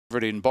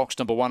In box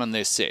number 1 in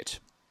this set.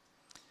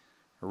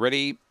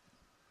 Ready.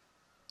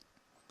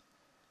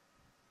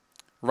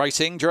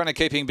 Racing, Joanna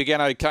Keeping began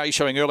okay,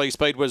 showing early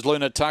speed was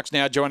Luna Tux.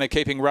 Now Joanna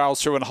Keeping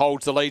rails through and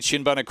holds the lead.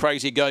 Shinboner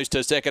Crazy goes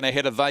to second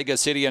ahead of Vegas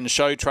City and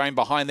Show Train.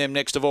 Behind them,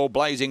 next of all,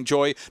 Blazing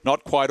Joy.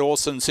 Not quite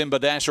awesome, Simba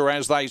Dasher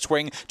as they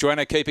swing.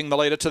 Joanna Keeping the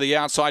leader to the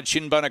outside.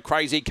 Shinboner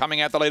Crazy coming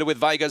out the leader with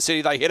Vegas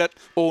City. They hit it.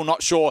 Oh,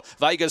 not sure.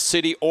 Vegas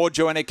City or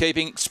Joanna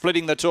Keeping.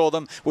 Splitting the two of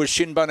them was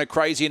Shinboner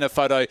Crazy in a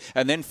photo.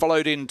 And then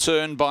followed in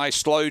turn by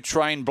Slow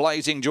Train,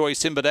 Blazing Joy,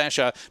 Simba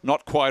Dasher.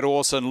 Not quite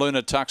awesome,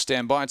 Luna Tux.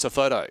 Stand by. It's a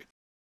photo.